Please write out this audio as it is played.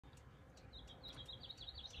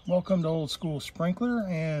Welcome to Old School Sprinkler,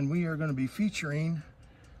 and we are going to be featuring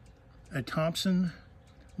a Thompson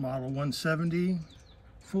Model 170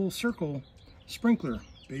 full circle sprinkler.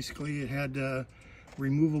 Basically, it had a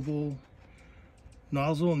removable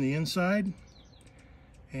nozzle on the inside,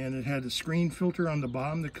 and it had a screen filter on the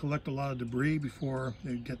bottom to collect a lot of debris before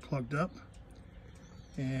they get plugged up.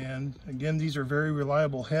 And again, these are very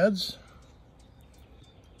reliable heads,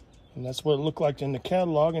 and that's what it looked like in the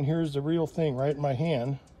catalog. And here's the real thing right in my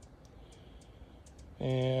hand.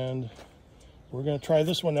 And we're going to try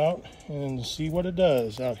this one out and see what it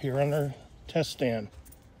does out here on our test stand.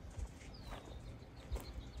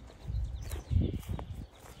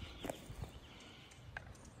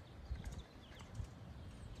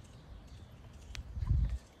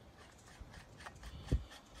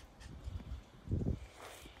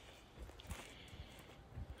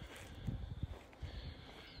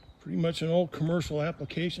 Pretty much an old commercial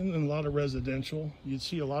application and a lot of residential. You'd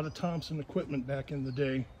see a lot of Thompson equipment back in the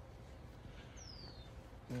day,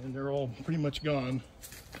 and they're all pretty much gone.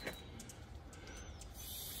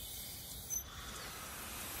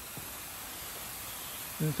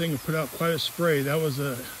 The thing put out quite a spray. That was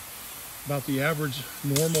about the average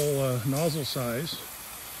normal nozzle size,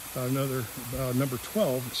 about number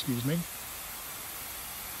 12, excuse me.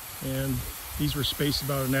 And these were spaced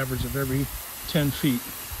about an average of every 10 feet.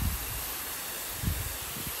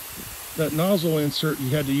 That nozzle insert, you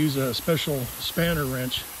had to use a special spanner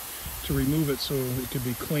wrench to remove it so it could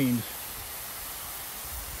be cleaned.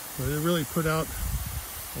 But it really put out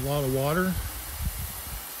a lot of water,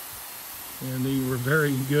 and they were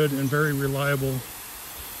very good and very reliable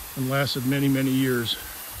and lasted many, many years.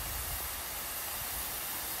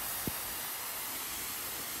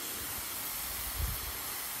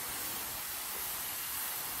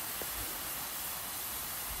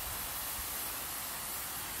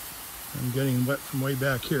 I'm getting wet from way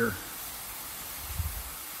back here.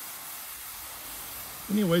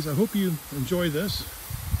 Anyways, I hope you enjoy this,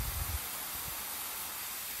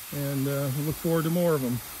 and we look forward to more of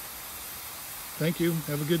them. Thank you.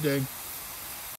 Have a good day.